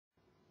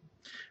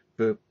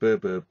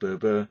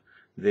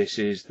This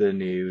is the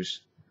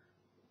news.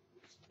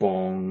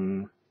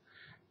 Bong.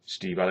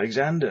 Steve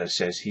Alexander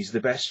says he's the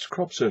best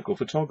crop circle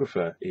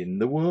photographer in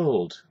the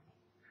world.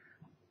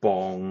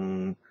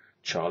 Bong.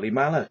 Charlie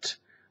Mallet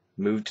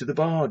moved to the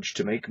barge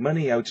to make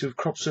money out of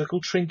crop circle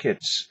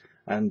trinkets,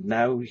 and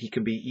now he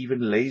can be even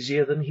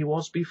lazier than he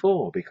was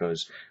before,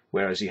 because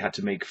whereas he had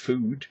to make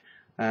food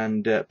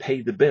and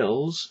pay the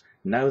bills,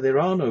 now there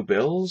are no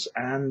bills,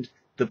 and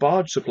the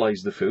barge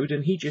supplies the food,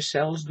 and he just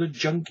sells the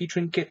junky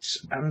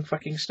trinkets and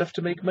fucking stuff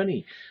to make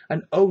money.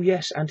 And oh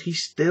yes, and he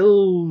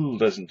still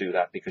doesn't do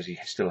that because he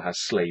still has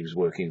slaves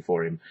working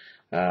for him,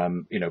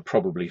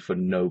 probably for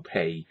no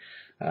pay,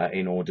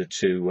 in order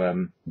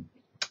to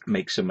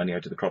make some money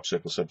out of the crop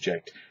circle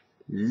subject.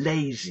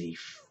 Lazy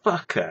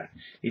fucker.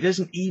 He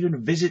doesn't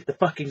even visit the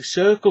fucking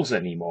circles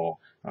anymore,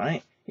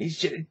 right? He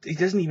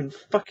doesn't even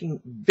fucking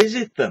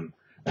visit them.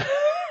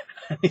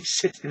 He's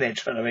sitting there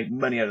trying to make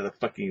money out of the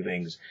fucking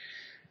things.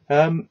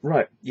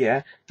 Right,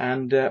 yeah,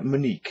 and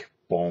Monique.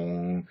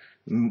 Bong.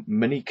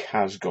 Monique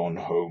has gone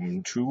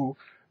home to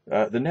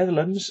the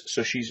Netherlands,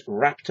 so she's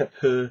wrapped up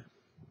her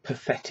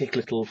pathetic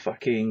little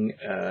fucking,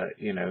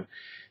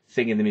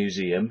 thing in the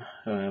museum,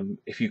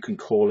 if you can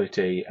call it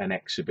an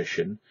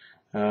exhibition.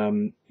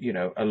 A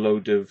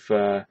load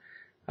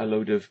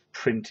of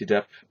printed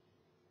up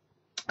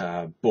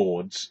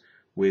boards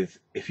with,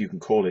 if you can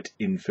call it,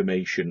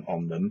 information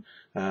on them.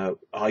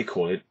 I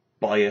call it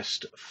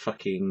biased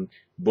fucking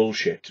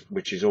bullshit,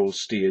 which is all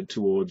steered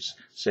towards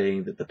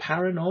saying that the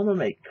paranormal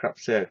make crop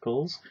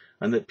circles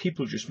and that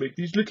people just make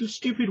these little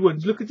stupid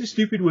ones. Look at the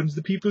stupid ones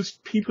the people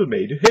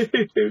made.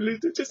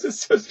 just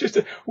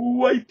to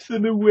wipe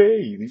them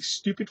away, these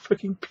stupid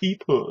fucking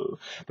people.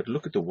 But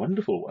look at the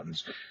wonderful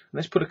ones. And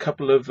let's put a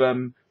couple of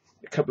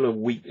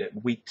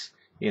wheat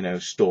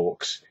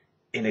stalks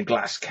in a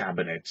glass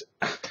cabinet.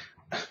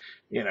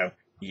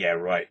 Yeah,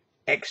 right.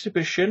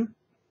 Exhibition,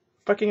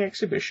 fucking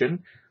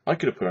exhibition. I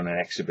could have put on an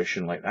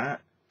exhibition like that.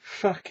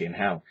 Fucking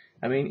hell.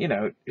 I mean,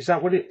 is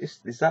that what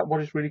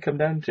it's really come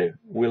down to?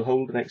 We'll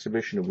hold an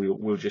exhibition and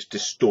we'll just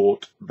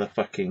distort the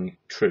fucking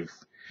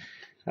truth.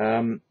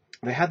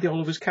 They had the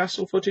Oliver's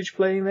Castle footage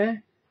playing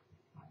there.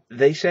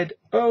 They said,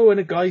 oh, and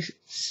a guy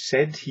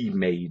said he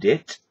made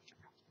it.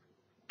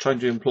 Trying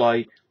to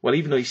imply, well,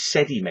 even though he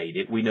said he made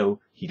it, we know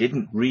he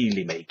didn't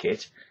really make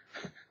it.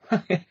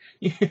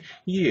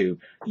 You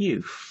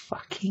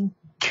fucking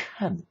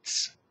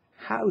cunts.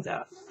 How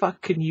the fuck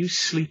can you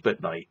sleep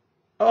at night?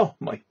 Oh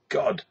my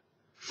God.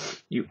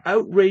 You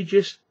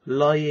outrageous,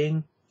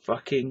 lying,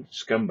 fucking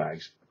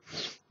scumbags.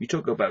 You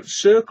talk about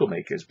circle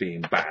makers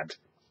being bad.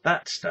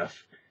 That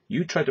stuff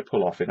you tried to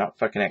pull off in that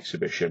fucking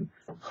exhibition,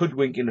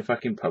 hoodwinking the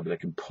fucking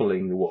public and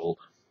pulling the wool.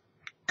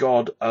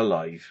 God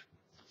alive.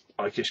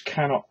 I just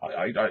cannot.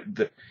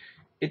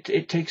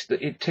 It takes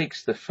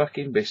the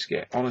fucking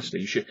biscuit.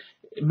 Honestly,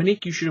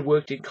 Monique, you should have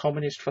worked in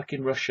communist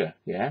fucking Russia,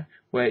 yeah?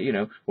 Where,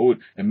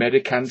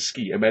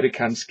 Amerikansky,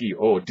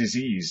 oh,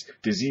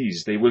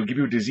 disease, they will give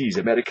you disease,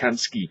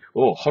 Amerikansky,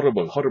 oh,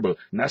 horrible,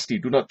 nasty,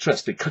 do not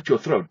trust, they cut your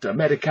throat,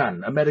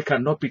 American,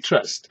 not be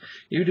trust.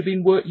 You'd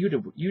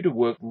have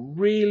worked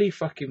really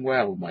fucking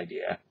well, my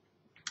dear,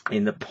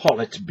 in the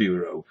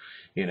Politburo,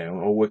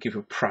 or working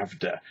for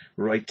Pravda,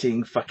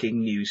 writing fucking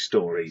news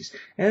stories.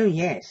 Oh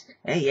yes,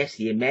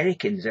 the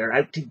Americans are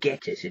out to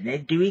get us, and they're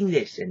doing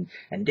this, and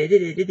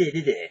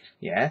da-da-da-da-da-da-da.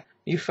 Yeah,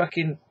 you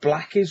fucking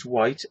black is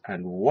white,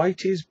 and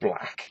white is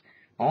black.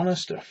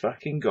 Honest to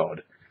fucking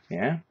God,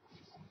 yeah?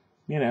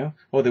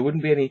 Or there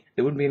wouldn't be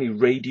any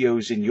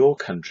radios in your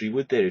country,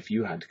 would there, if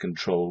you had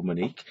control,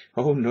 Monique?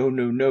 Oh,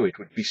 no, it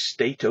would be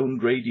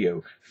state-owned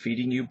radio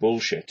feeding you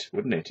bullshit,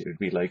 wouldn't it? It would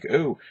be like,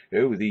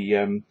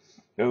 the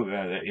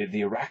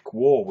Iraq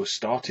war was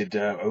started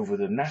over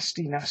the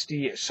nasty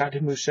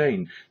Saddam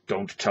Hussein.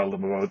 Don't tell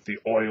them about the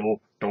oil.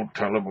 Don't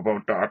tell them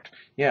about that.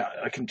 Yeah,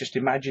 I can just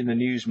imagine the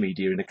news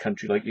media in a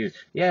country like you.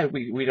 Yeah,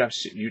 you'd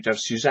have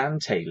Suzanne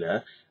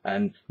Taylor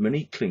and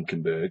Monique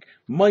Klinkenberg,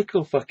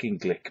 Michael fucking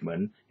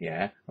Glickman,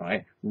 yeah,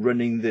 right,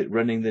 running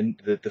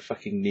the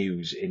fucking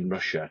news in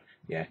Russia.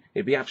 Yeah,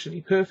 it'd be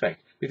absolutely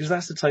perfect, because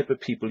that's the type of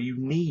people you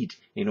need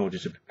in order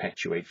to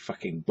perpetuate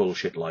fucking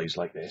bullshit lies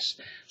like this.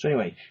 So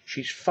anyway,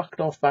 she's fucked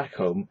off back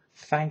home,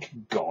 thank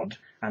God,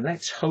 and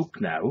let's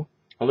hope now,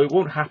 although it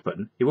won't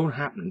happen, it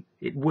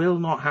will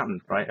not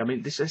happen, right? I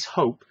mean, let's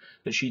hope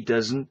that she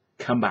doesn't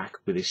come back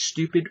with this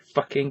stupid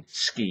fucking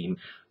scheme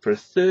for a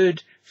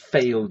third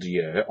failed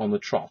year on the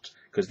trot,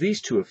 because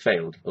these two have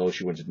failed, although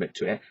she won't admit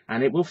to it,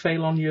 and it will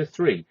fail on year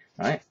 3,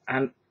 right?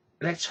 And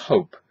let's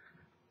hope,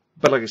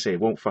 but like I say, it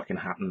won't fucking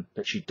happen,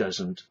 that she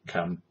doesn't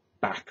come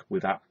back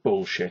with that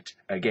bullshit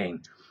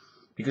again.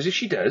 Because if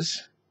she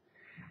does,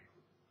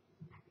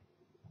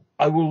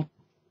 I'll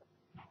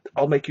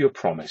make you a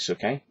promise,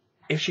 okay?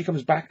 If she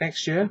comes back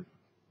next year,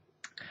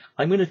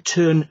 I'm going to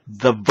turn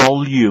the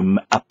volume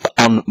up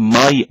on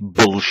my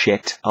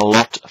bullshit a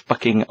lot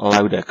fucking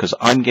louder, because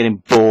I'm getting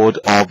bored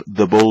of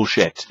the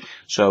bullshit.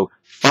 So,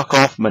 fuck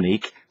off,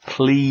 Monique.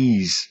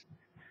 Please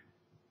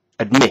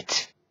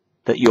admit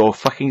that your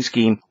fucking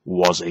scheme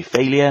was a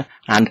failure,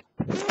 and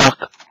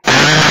fuck